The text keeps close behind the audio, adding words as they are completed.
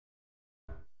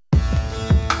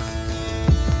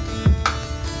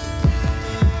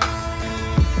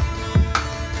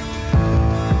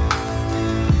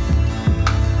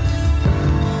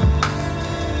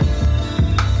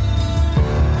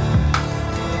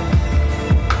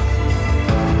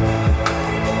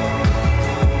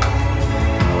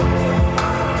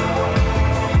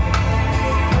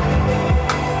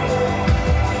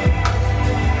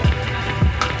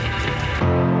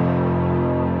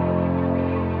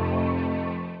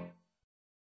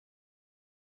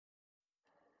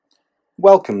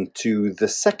Welcome to the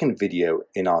second video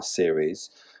in our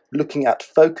series looking at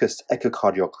focused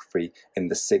echocardiography in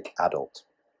the sick adult.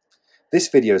 This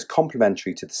video is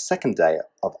complementary to the second day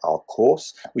of our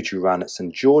course, which we ran at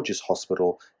St George's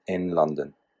Hospital in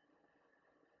London.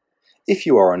 If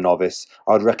you are a novice,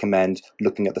 I would recommend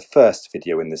looking at the first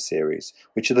video in this series,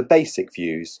 which are the basic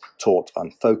views taught on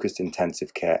focused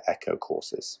intensive care echo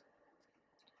courses.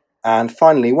 And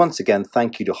finally, once again,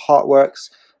 thank you to Heartworks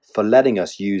for letting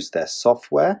us use their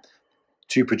software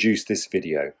to produce this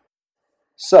video.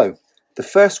 So, the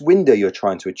first window you're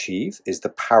trying to achieve is the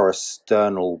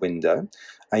parasternal window,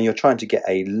 and you're trying to get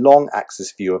a long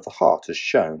axis view of the heart as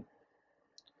shown.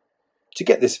 To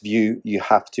get this view, you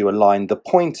have to align the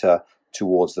pointer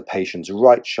towards the patient's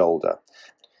right shoulder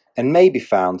and may be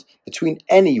found between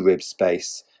any rib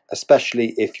space,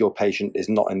 especially if your patient is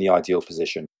not in the ideal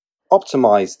position.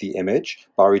 Optimize the image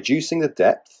by reducing the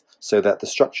depth so that the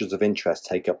structures of interest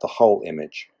take up the whole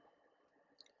image.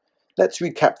 Let's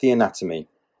recap the anatomy.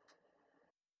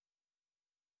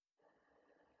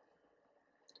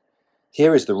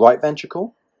 Here is the right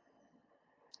ventricle,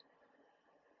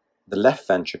 the left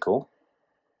ventricle,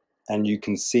 and you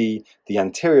can see the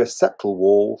anterior septal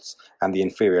walls and the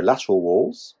inferior lateral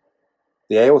walls,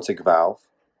 the aortic valve,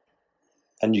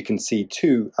 and you can see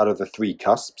 2 out of the 3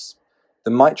 cusps, the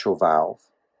mitral valve,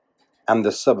 and the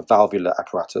subvalvular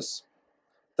apparatus,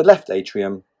 the left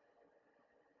atrium,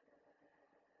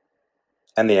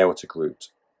 and the aortic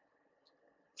root.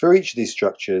 For each of these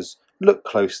structures, look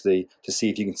closely to see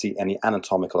if you can see any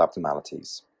anatomical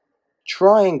abnormalities.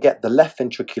 Try and get the left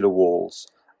ventricular walls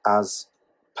as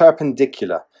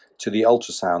perpendicular to the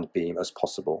ultrasound beam as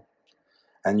possible,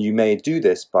 and you may do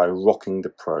this by rocking the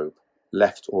probe,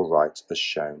 left or right as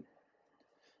shown.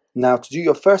 Now, to do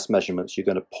your first measurements, you're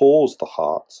going to pause the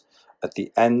heart at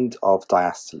the end of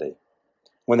diastole,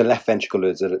 when the left ventricle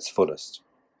is at its fullest.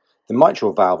 The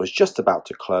mitral valve is just about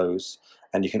to close,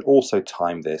 and you can also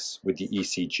time this with the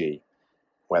ECG,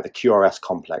 where the QRS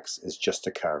complex is just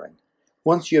occurring.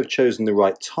 Once you have chosen the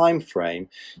right time frame,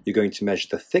 you're going to measure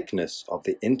the thickness of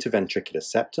the interventricular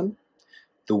septum,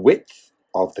 the width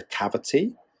of the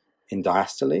cavity in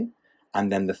diastole,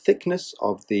 and then the thickness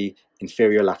of the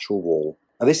inferior lateral wall.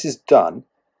 Now, this is done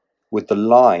with the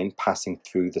line passing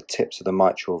through the tips of the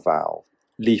mitral valve,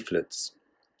 leaflets.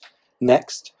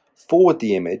 Next, forward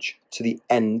the image to the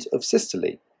end of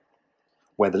systole,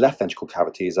 where the left ventricle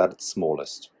cavity is at its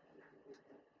smallest.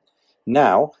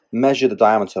 Now, measure the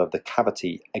diameter of the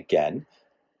cavity again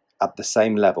at the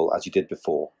same level as you did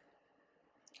before.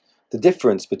 The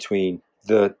difference between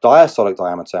the diastolic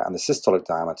diameter and the systolic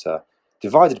diameter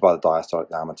divided by the diastolic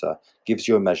diameter gives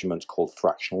you a measurement called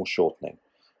fractional shortening,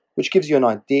 which gives you an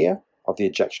idea of the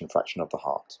ejection fraction of the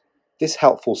heart. This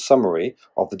helpful summary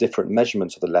of the different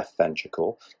measurements of the left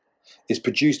ventricle is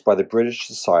produced by the British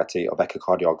Society of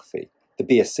Echocardiography, the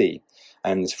BSc,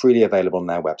 and is freely available on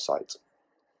their website.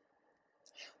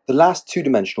 The last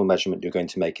two-dimensional measurement you're going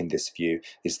to make in this view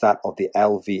is that of the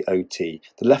LVOT,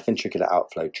 the left ventricular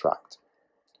outflow tract.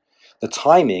 The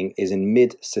timing is in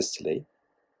mid-systole,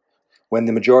 when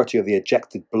the majority of the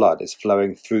ejected blood is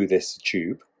flowing through this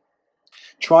tube.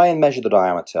 Try and measure the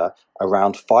diameter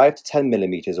around 5 to 10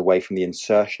 millimeters away from the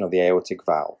insertion of the aortic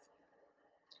valve.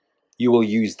 You will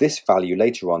use this value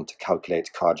later on to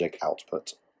calculate cardiac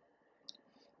output.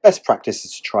 Best practice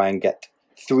is to try and get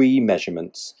 3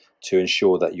 measurements to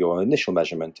ensure that your initial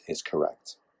measurement is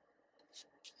correct.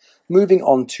 Moving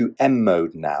on to M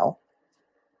mode now.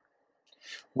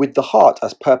 With the heart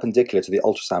as perpendicular to the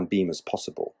ultrasound beam as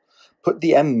possible, put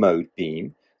the M mode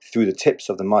beam through the tips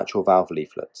of the mitral valve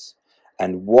leaflets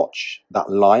and watch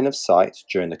that line of sight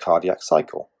during the cardiac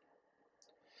cycle.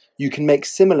 You can make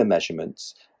similar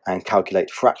measurements and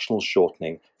calculate fractional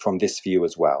shortening from this view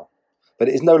as well, but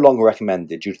it is no longer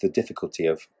recommended due to the difficulty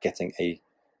of getting a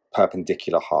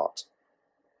perpendicular heart.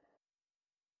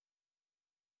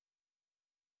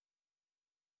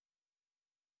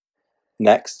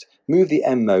 Next, move the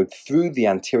M mode through the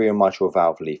anterior mitral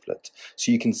valve leaflet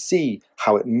so you can see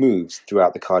how it moves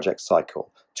throughout the cardiac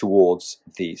cycle towards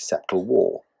the septal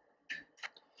wall.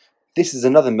 This is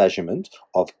another measurement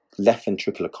of left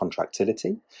ventricular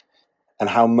contractility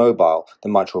and how mobile the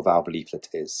mitral valve leaflet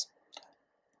is.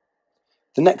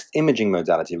 The next imaging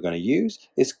modality we're going to use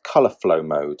is color flow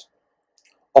mode,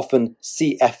 often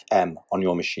CFM on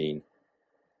your machine.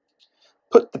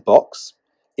 Put the box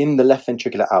in the left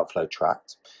ventricular outflow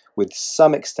tract with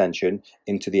some extension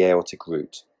into the aortic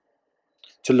root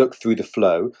to look through the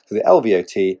flow to the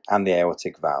LVOT and the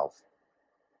aortic valve.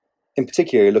 In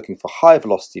particular, you're looking for high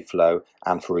velocity flow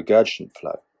and for regurgitant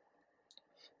flow.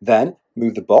 Then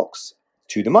move the box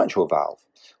to the mitral valve,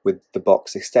 with the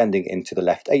box extending into the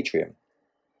left atrium.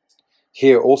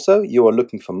 Here also you are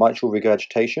looking for mitral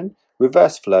regurgitation,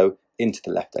 reverse flow into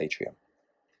the left atrium.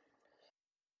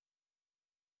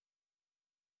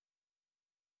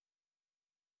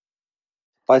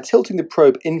 By tilting the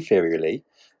probe inferiorly,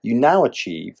 you now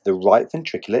achieve the right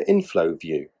ventricular inflow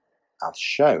view. As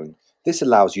shown, this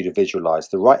allows you to visualize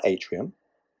the right atrium,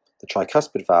 the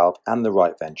tricuspid valve, and the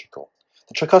right ventricle.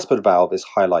 The tricuspid valve is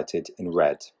highlighted in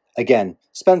red. Again,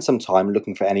 spend some time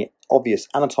looking for any obvious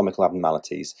anatomical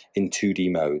abnormalities in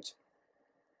 2D mode.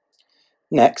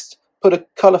 Next, put a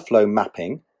color flow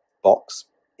mapping box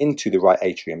into the right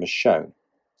atrium as shown.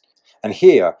 And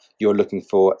here you're looking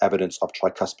for evidence of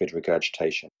tricuspid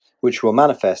regurgitation, which will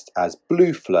manifest as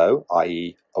blue flow,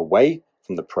 i.e. away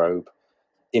from the probe,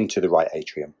 into the right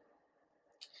atrium.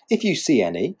 If you see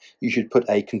any, you should put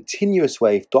a continuous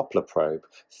wave Doppler probe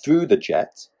through the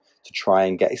jet to try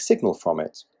and get a signal from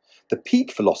it. The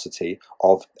peak velocity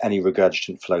of any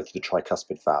regurgitant flow through the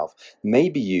tricuspid valve may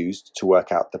be used to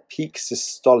work out the peak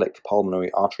systolic pulmonary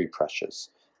artery pressures.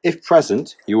 If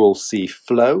present, you will see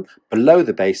flow below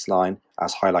the baseline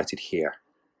as highlighted here.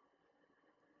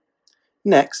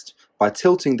 Next, by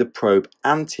tilting the probe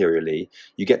anteriorly,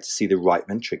 you get to see the right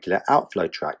ventricular outflow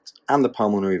tract and the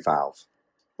pulmonary valve,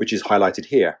 which is highlighted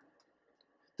here.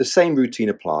 The same routine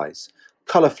applies.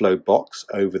 Color flow box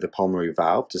over the pulmonary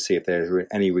valve to see if there is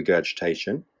any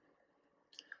regurgitation.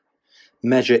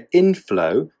 Measure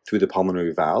inflow through the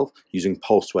pulmonary valve using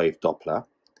pulse wave Doppler,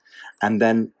 and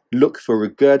then look for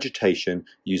regurgitation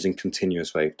using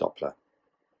continuous wave Doppler.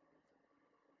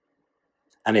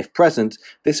 And if present,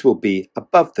 this will be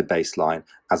above the baseline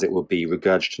as it will be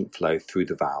regurgitant flow through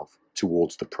the valve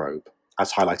towards the probe,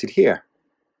 as highlighted here.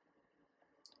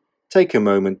 Take a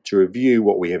moment to review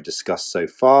what we have discussed so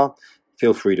far.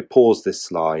 Feel free to pause this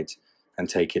slide and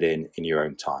take it in your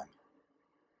own time.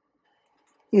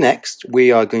 Next,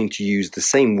 we are going to use the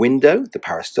same window, the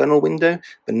parasternal window,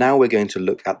 but now we're going to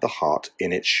look at the heart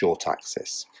in its short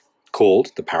axis,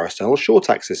 called the parasternal short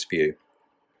axis view.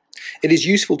 It is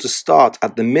useful to start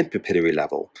at the mid-pupillary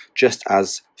level, just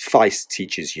as Feist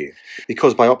teaches you,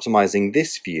 because by optimizing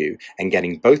this view and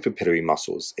getting both pupillary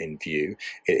muscles in view,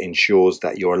 it ensures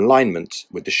that your alignment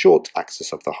with the short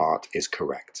axis of the heart is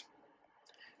correct.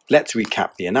 Let's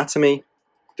recap the anatomy.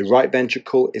 The right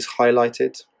ventricle is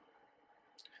highlighted,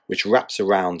 which wraps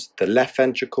around the left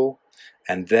ventricle,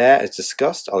 and there, as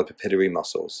discussed, are the pupillary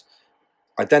muscles,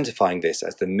 identifying this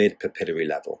as the mid-pupillary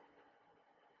level.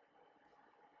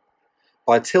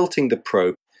 By tilting the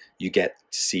probe, you get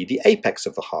to see the apex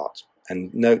of the heart,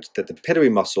 and note that the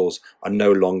pupillary muscles are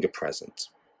no longer present.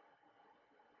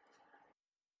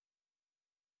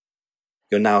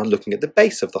 You're now looking at the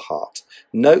base of the heart.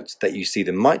 Note that you see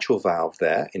the mitral valve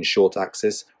there in short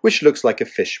axis, which looks like a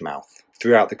fish mouth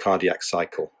throughout the cardiac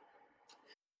cycle.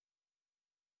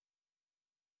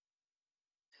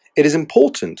 It is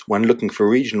important when looking for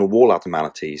regional wall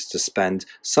abnormalities to spend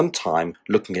some time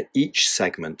looking at each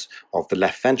segment of the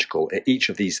left ventricle at each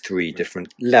of these three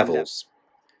different levels.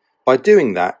 By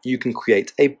doing that, you can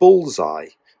create a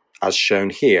bullseye, as shown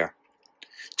here,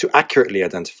 to accurately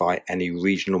identify any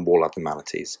regional wall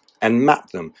abnormalities and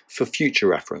map them for future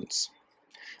reference.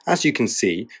 As you can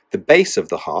see, the base of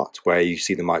the heart, where you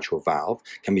see the mitral valve,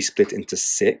 can be split into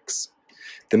 6.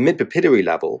 The mid-pupillary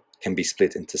level can be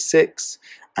split into 6,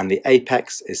 and the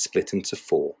apex is split into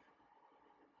 4.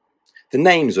 The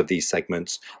names of these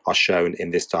segments are shown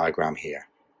in this diagram here.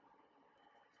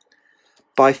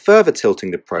 By further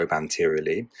tilting the probe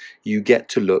anteriorly, you get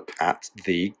to look at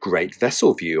the great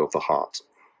vessel view of the heart,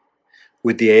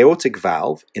 with the aortic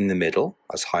valve in the middle,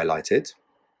 as highlighted,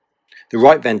 the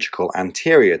right ventricle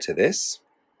anterior to this,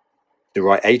 the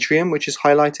right atrium, which is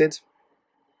highlighted,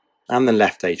 and the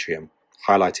left atrium,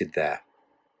 highlighted there.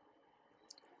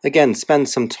 Again, spend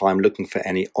some time looking for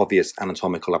any obvious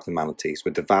anatomical abnormalities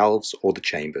with the valves or the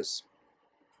chambers.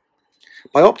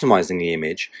 By optimizing the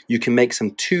image, you can make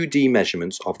some 2D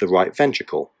measurements of the right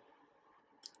ventricle.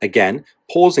 Again,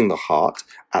 pausing the heart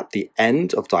at the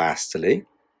end of diastole,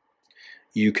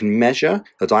 you can measure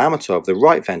the diameter of the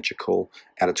right ventricle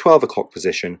at a 12 o'clock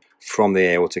position from the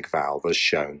aortic valve as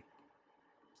shown.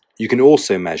 You can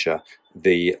also measure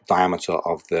the diameter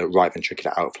of the right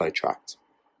ventricular outflow tract.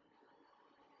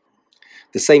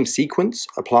 The same sequence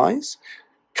applies.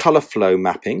 Color flow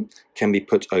mapping can be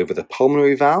put over the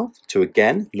pulmonary valve to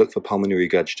again look for pulmonary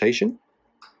regurgitation,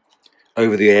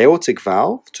 over the aortic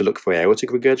valve to look for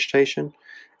aortic regurgitation,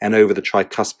 and over the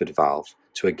tricuspid valve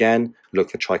to again look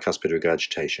for tricuspid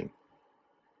regurgitation.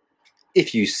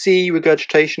 If you see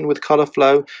regurgitation with colour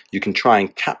flow, you can try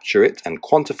and capture it and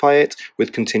quantify it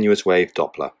with continuous wave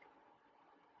Doppler.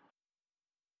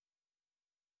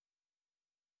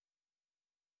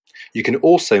 You can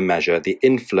also measure the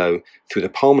inflow through the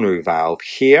pulmonary valve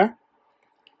here,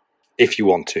 if you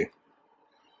want to.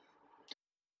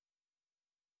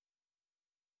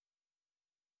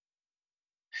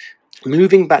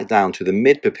 Moving back down to the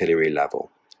mid-papillary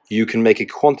level, you can make a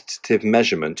quantitative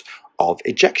measurement of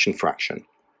ejection fraction.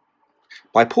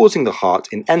 By pausing the heart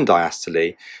in end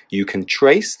diastole, you can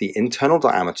trace the internal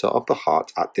diameter of the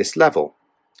heart at this level.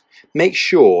 Make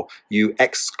sure you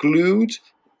exclude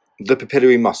the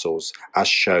papillary muscles as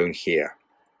shown here.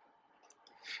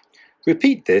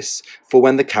 Repeat this for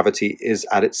when the cavity is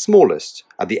at its smallest,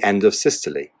 at the end of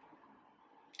systole.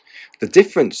 The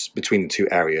difference between the two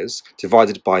areas,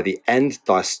 divided by the end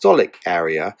diastolic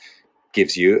area,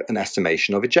 gives you an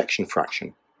estimation of ejection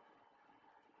fraction.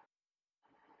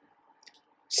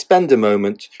 Spend a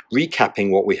moment recapping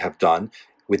what we have done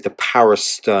with the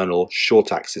parasternal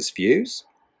short axis views.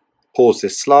 Pause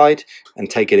this slide and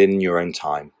take it in your own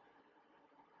time.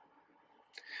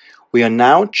 We are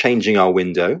now changing our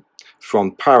window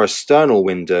from parasternal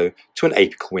window to an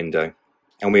apical window,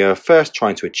 and we are first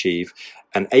trying to achieve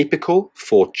an apical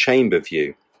 4-chamber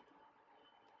view.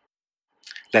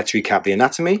 Let's recap the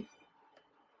anatomy.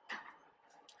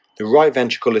 The right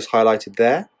ventricle is highlighted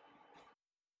there.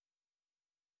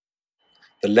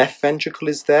 The left ventricle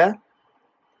is there.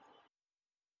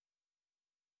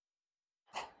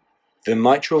 The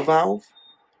mitral valve.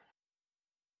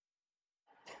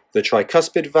 The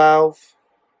tricuspid valve.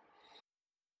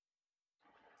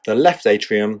 The left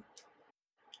atrium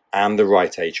and the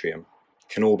right atrium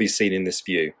can all be seen in this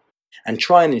view. And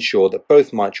try and ensure that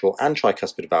both mitral and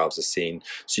tricuspid valves are seen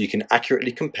so you can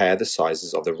accurately compare the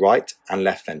sizes of the right and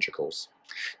left ventricles.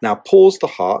 Now pause the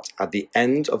heart at the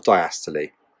end of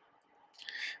diastole.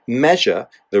 Measure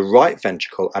the right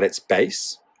ventricle at its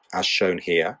base, as shown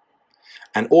here,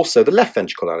 and also the left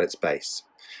ventricle at its base,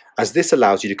 as this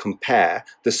allows you to compare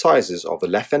the sizes of the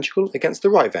left ventricle against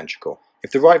the right ventricle.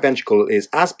 If the right ventricle is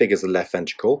as big as the left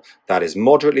ventricle, that is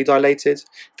moderately dilated.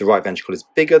 If the right ventricle is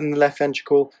bigger than the left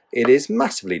ventricle, it is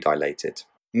massively dilated.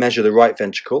 Measure the right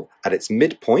ventricle at its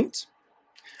midpoint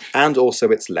and also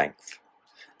its length,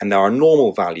 and there are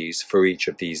normal values for each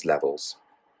of these levels.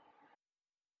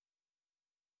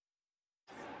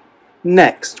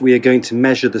 Next, we are going to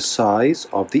measure the size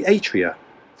of the atria.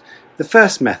 The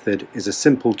first method is a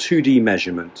simple 2D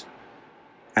measurement,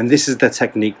 and this is the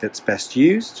technique that's best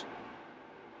used.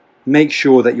 Make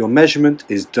sure that your measurement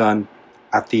is done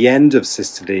at the end of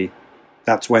systole.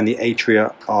 That's when the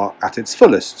atria are at its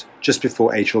fullest, just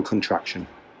before atrial contraction.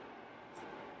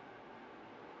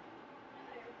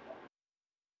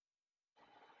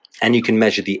 And you can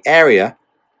measure the area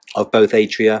of both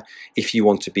atria if you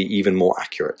want to be even more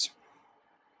accurate.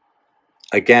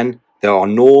 Again, there are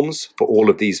norms for all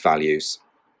of these values.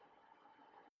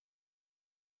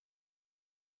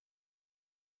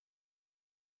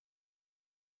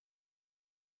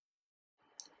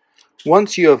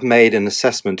 Once you have made an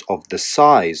assessment of the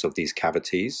size of these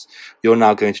cavities, you're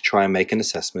now going to try and make an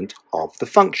assessment of the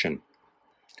function.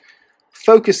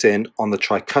 Focus in on the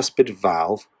tricuspid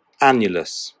valve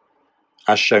annulus,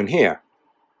 as shown here.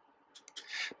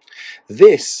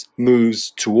 This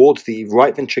moves towards the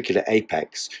right ventricular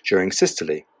apex during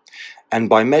systole, and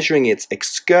by measuring its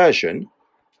excursion,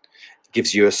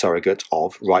 gives you a surrogate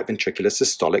of right ventricular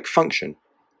systolic function.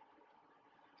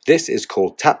 This is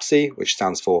called TAPSE, which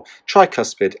stands for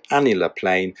tricuspid annular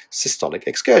plane systolic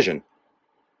excursion.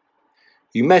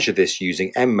 You measure this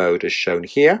using M mode as shown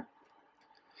here,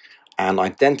 and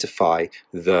identify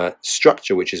the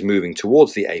structure which is moving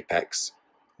towards the apex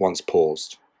once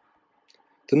paused.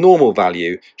 The normal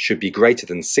value should be greater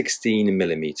than 16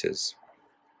 millimeters.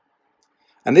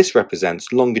 And this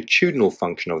represents longitudinal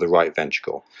function of the right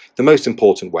ventricle, the most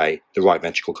important way the right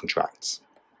ventricle contracts.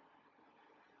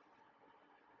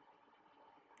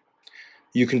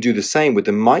 You can do the same with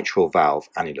the mitral valve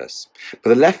annulus, but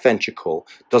the left ventricle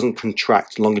doesn't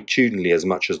contract longitudinally as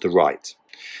much as the right.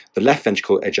 The left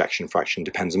ventricle ejection fraction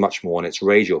depends much more on its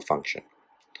radial function.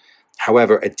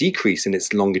 However, a decrease in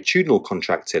its longitudinal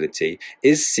contractility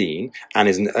is seen and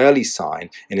is an early sign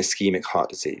in ischemic heart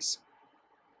disease.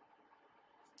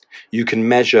 You can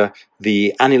measure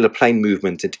the annular plane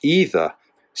movement at either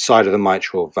side of the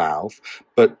mitral valve,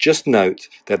 but just note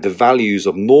that the values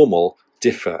of normal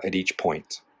differ at each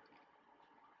point.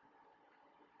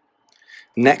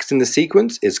 Next in the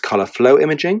sequence is color flow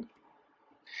imaging.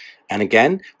 And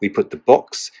again, we put the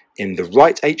box in the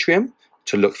right atrium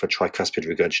to look for tricuspid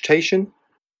regurgitation,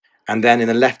 and then in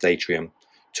the left atrium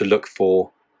to look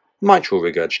for mitral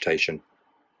regurgitation.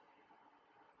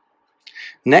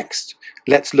 Next,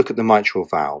 let's look at the mitral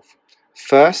valve.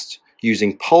 First,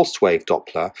 using pulsed wave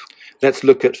Doppler, let's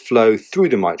look at flow through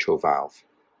the mitral valve,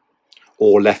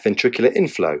 or left ventricular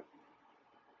inflow.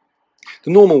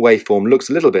 The normal waveform looks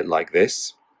a little bit like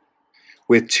this,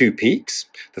 with two peaks,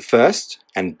 the first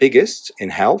and biggest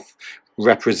in health,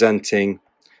 representing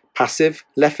passive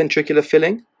left ventricular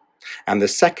filling, and the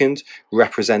second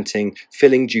representing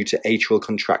filling due to atrial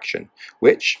contraction,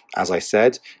 which, as I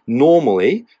said,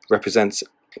 normally represents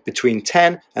between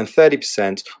 10 and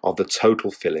 30% of the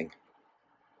total filling.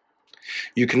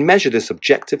 You can measure this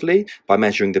objectively by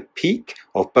measuring the peak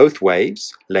of both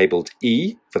waves, labelled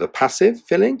E for the passive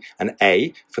filling and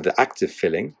A for the active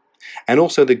filling, and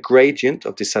also the gradient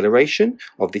of deceleration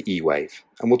of the E wave,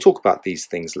 and we'll talk about these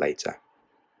things later.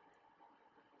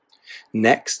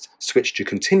 Next, switch to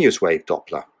continuous wave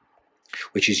Doppler,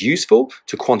 which is useful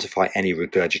to quantify any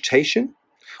regurgitation,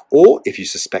 or if you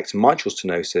suspect mitral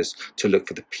stenosis, to look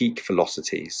for the peak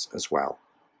velocities as well.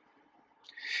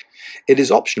 It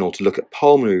is optional to look at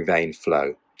pulmonary vein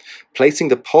flow. Placing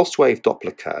the pulsed wave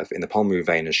Doppler curve in the pulmonary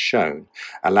vein as shown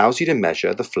allows you to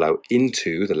measure the flow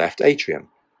into the left atrium.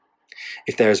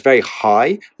 If there is very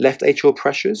high left atrial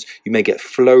pressures, you may get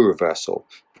flow reversal,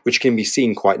 which can be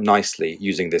seen quite nicely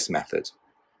using this method.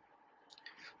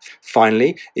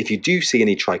 Finally, if you do see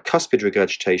any tricuspid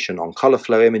regurgitation on colour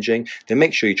flow imaging, then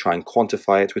make sure you try and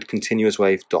quantify it with continuous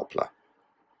wave Doppler.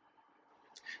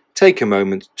 Take a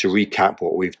moment to recap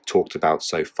what we've talked about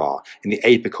so far in the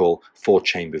apical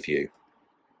 4-chamber view.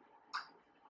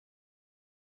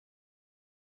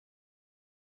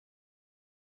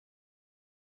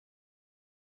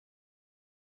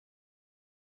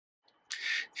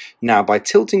 Now, by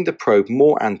tilting the probe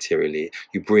more anteriorly,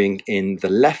 you bring in the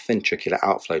left ventricular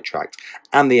outflow tract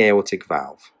and the aortic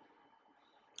valve,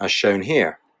 as shown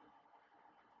here.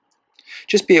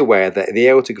 Just be aware that the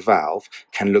aortic valve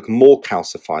can look more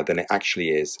calcified than it actually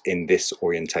is in this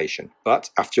orientation. But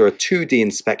after a 2D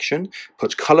inspection,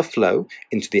 put colour flow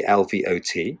into the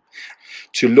LVOT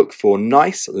to look for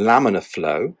nice laminar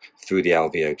flow through the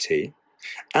LVOT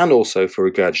and also for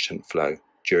regurgitant flow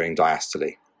during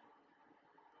diastole.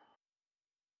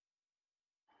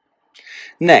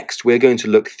 Next, we're going to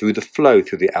look through the flow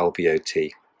through the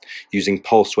LVOT using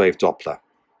pulse wave Doppler.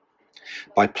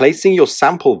 By placing your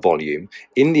sample volume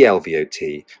in the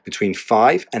LVOT between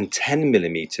 5 and 10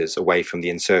 millimeters away from the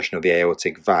insertion of the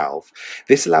aortic valve,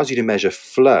 this allows you to measure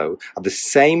flow at the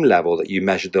same level that you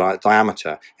measured the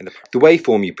diameter. The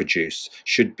waveform you produce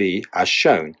should be as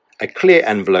shown, a clear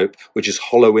envelope which is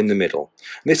hollow in the middle.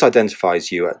 This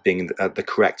identifies you as being at the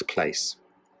correct place.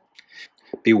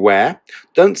 Beware,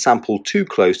 don't sample too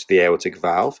close to the aortic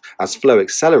valve as flow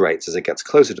accelerates as it gets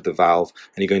closer to the valve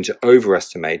and you're going to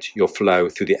overestimate your flow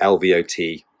through the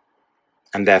LVOT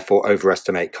and therefore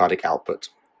overestimate cardiac output.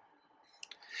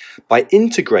 By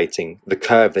integrating the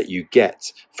curve that you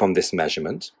get from this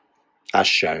measurement, as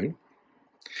shown,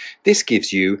 this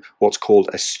gives you what's called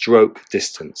a stroke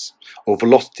distance or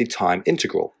velocity time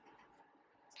integral.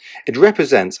 It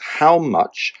represents how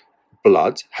much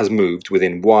blood has moved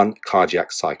within one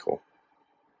cardiac cycle.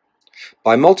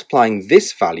 By multiplying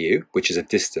this value, which is a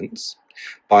distance,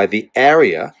 by the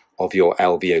area of your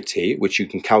LVOT, which you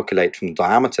can calculate from the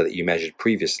diameter that you measured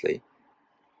previously,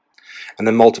 and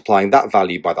then multiplying that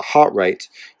value by the heart rate,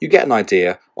 you get an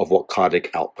idea of what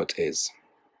cardiac output is.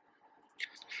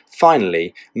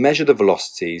 Finally, measure the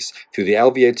velocities through the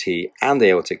LVOT and the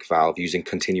aortic valve using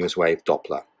continuous wave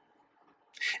Doppler.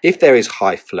 If there is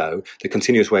high flow, the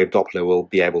continuous wave Doppler will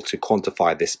be able to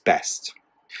quantify this best.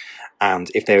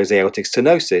 And if there is aortic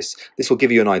stenosis, this will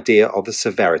give you an idea of the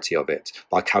severity of it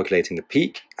by calculating the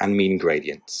peak and mean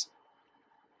gradients.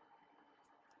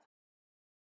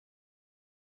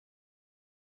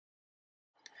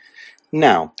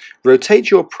 Now,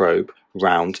 rotate your probe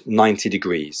round 90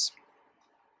 degrees.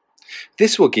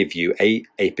 This will give you an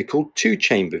apical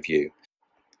 2-chamber view.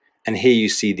 And here you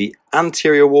see the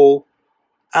anterior wall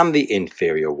and the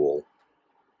inferior wall.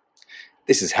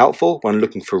 This is helpful when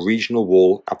looking for regional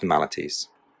wall abnormalities.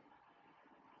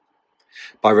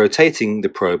 By rotating the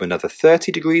probe another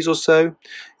 30 degrees or so,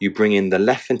 you bring in the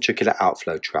left ventricular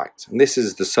outflow tract, and this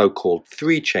is the so-called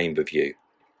 3-chamber view.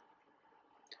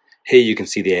 Here you can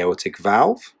see the aortic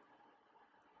valve,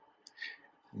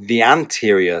 the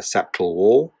anterior septal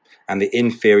wall, and the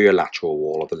inferior lateral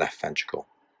wall of the left ventricle.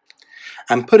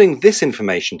 And putting this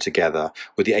information together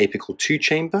with the apical 2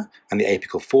 chamber and the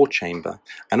apical 4 chamber,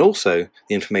 and also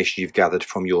the information you've gathered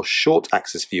from your short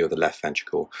axis view of the left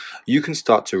ventricle, you can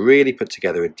start to really put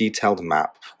together a detailed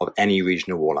map of any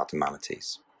regional wall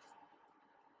abnormalities.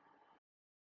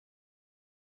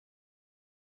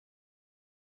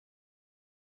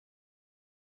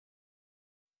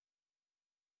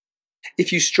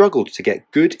 If you struggled to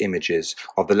get good images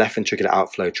of the left ventricular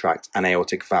outflow tract and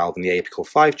aortic valve in the apical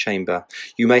 5 chamber,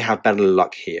 you may have better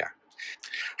luck here.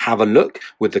 Have a look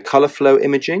with the colour flow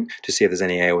imaging to see if there's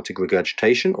any aortic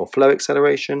regurgitation or flow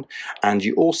acceleration, and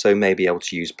you also may be able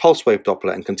to use pulse wave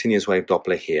Doppler and continuous wave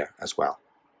Doppler here as well.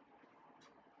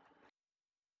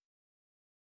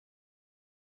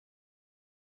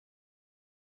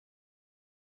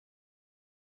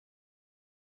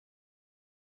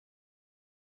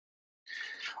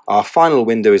 Our final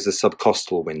window is the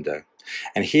subcostal window,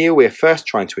 and here we're first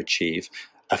trying to achieve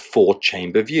a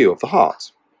 4-chamber view of the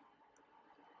heart.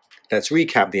 Let's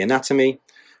recap the anatomy.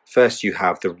 First, you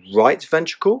have the right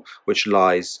ventricle, which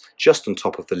lies just on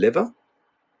top of the liver,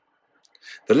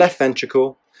 the left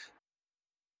ventricle,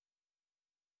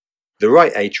 the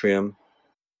right atrium,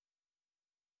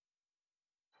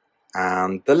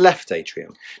 and the left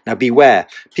atrium. Now beware,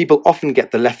 people often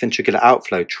get the left ventricular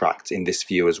outflow tract in this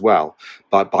view as well,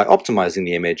 but by optimizing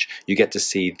the image you get to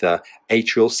see the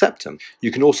atrial septum.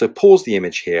 You can also pause the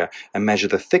image here and measure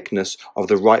the thickness of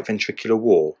the right ventricular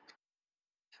wall.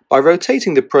 By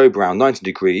rotating the probe around 90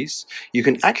 degrees, you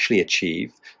can actually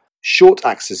achieve short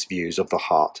axis views of the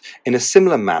heart in a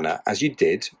similar manner as you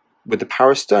did with the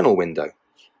parasternal window.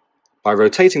 By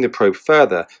rotating the probe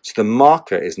further so the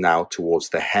marker is now towards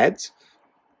the head,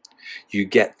 you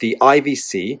get the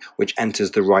IVC which enters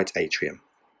the right atrium.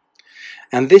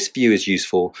 And this view is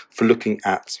useful for looking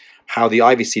at how the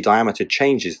IVC diameter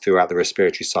changes throughout the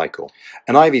respiratory cycle.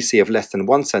 An IVC of less than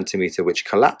 1 centimeter which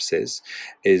collapses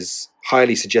is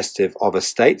highly suggestive of a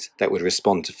state that would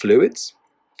respond to fluids,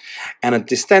 and a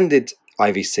distended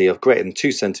IVC of greater than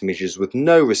 2 centimeters with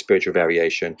no respiratory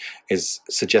variation is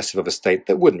suggestive of a state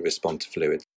that wouldn't respond to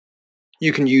fluid.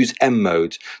 You can use M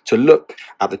mode to look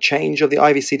at the change of the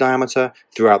IVC diameter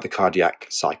throughout the cardiac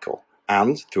cycle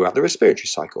and throughout the respiratory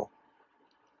cycle.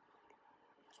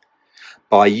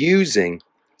 By using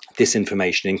this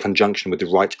information in conjunction with the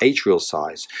right atrial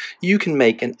size, you can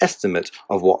make an estimate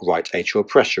of what right atrial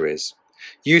pressure is,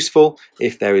 useful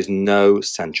if there is no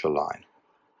central line.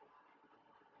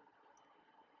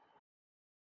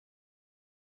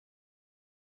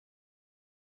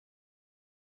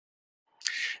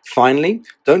 Finally,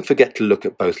 don't forget to look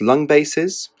at both lung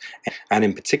bases, and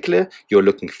in particular you're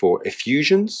looking for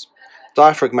effusions,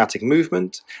 diaphragmatic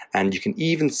movement, and you can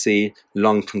even see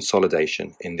lung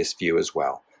consolidation in this view as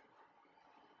well.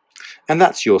 And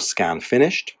that's your scan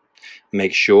finished.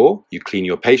 Make sure you clean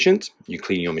your patient, you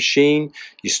clean your machine,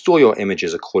 you store your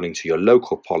images according to your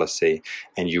local policy,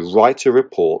 and you write a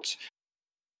report.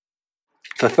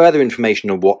 For further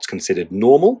information on what's considered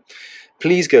normal,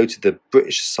 please go to the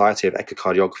British Society of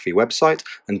Echocardiography website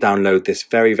and download this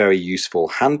very useful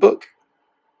handbook.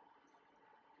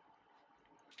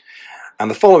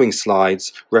 And the following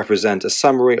slides represent a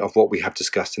summary of what we have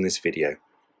discussed in this video.